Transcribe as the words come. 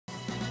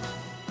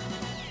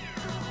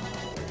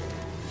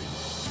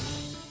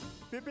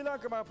Pipila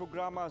ka mga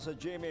programa sa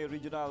GMA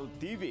Regional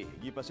TV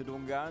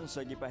gipasidunggan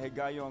sa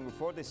gipahigayong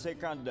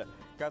 42nd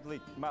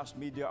Catholic Mass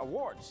Media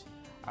Awards.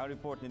 Ang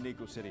report ni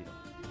Nico Serino.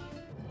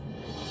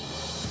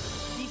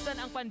 Bisan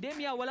ang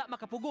pandemya wala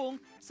makapugong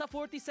sa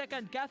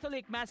 42nd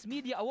Catholic Mass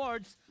Media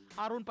Awards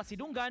aron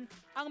pasidunggan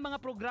ang mga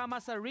programa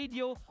sa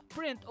radio,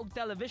 print ug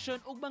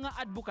television ug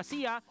mga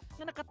advokasya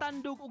nga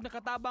nakatandog ug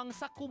nakatabang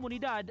sa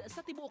komunidad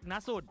sa tibuok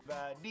nasod.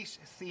 This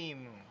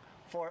theme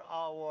for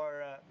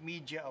our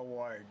media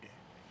award,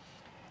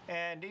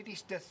 and it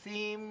is the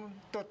theme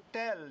to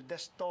tell the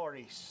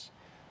stories,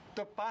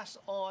 to pass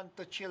on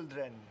to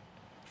children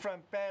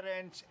from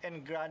parents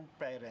and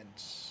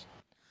grandparents.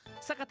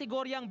 Sa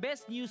kategoryang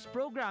Best News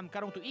Program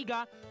karong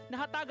tuiga,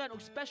 nahatagan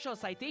og special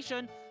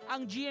citation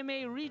ang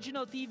GMA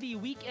Regional TV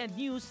Weekend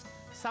News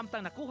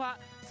samtang nakuha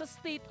sa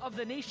State of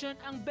the Nation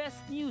ang Best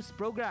News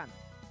Program.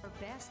 Our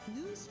Best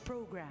News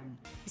Program,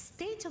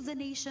 State of the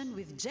Nation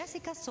with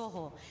Jessica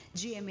Soho,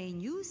 GMA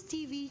News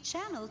TV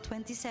Channel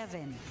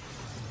 27.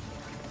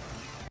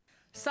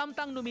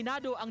 Samtang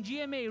nominado ang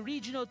GMA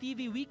Regional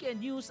TV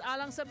Weekend News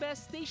alang sa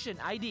Best Station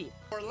ID.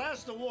 Our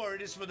last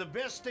award is for the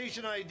Best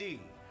Station ID.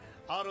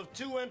 Out of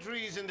 2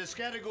 entries in this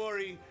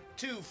category,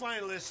 2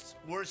 finalists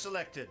were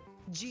selected.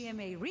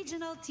 GMA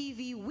Regional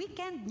TV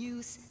Weekend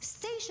News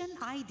Station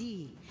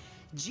ID.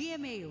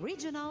 GMA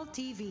Regional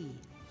TV.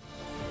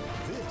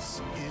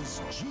 This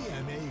is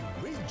GMA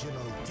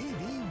Regional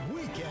TV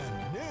Weekend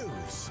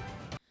News.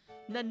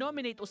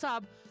 Na-nominate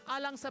usab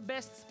alang sa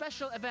Best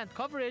Special Event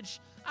Coverage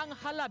ang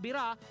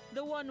Halabira,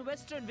 the One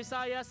Western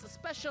Visayas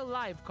Special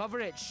Live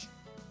Coverage.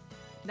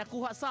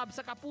 Nakuha sab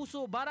sa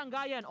Kapuso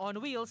Barangayan on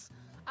Wheels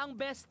ang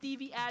Best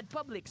TV Ad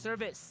Public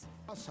Service.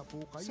 Asa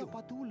po kayo sa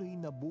patuloy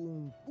na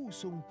buong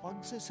pusong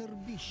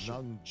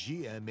pagseserbisyo ng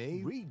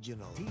GMA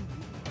Regional TV.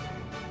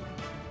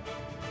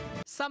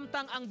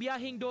 Samtang ang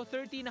biyaheng Do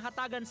 30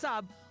 nahatagan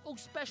sab og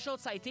special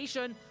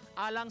citation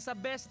alang sa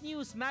Best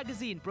News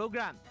Magazine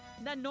program.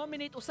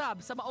 Na-nominate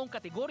usab sa maong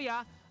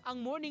kategorya ang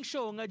morning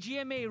show nga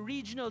GMA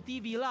Regional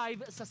TV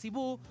Live sa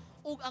Cebu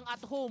ug ang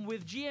At Home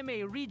with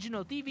GMA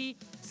Regional TV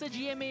sa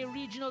GMA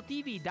Regional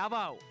TV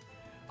Davao.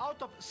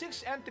 Out of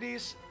 6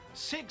 entries,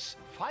 6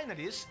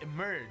 finalists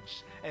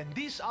emerged, and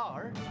these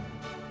are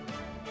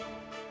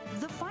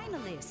the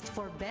finalists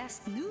for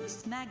Best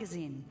News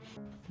Magazine.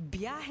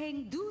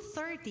 Biyaheng Do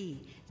 30,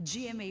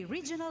 GMA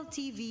Regional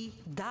TV,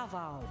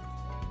 Davao.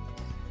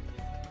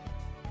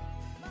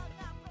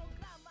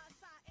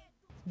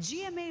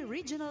 GMA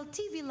Regional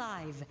TV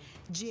Live,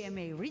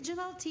 GMA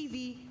Regional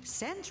TV,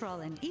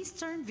 Central and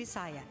Eastern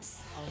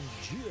Visayas. Ang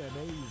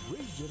GMA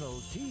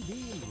Regional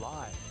TV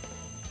Live.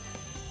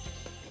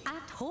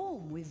 At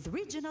Home with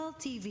Regional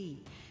TV,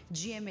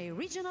 GMA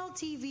Regional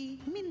TV,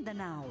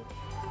 Mindanao.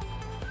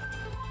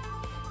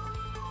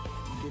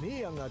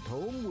 Kini ang At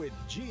Home with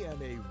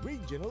GMA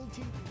Regional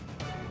TV.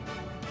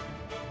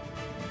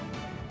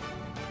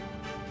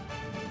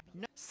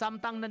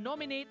 Samtang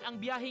na-nominate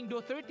ang biyaheng Do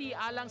 30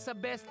 alang sa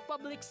Best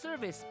Public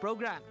Service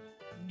Program.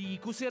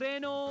 Nico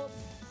Sereno,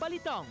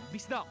 Balitang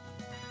Bisdak.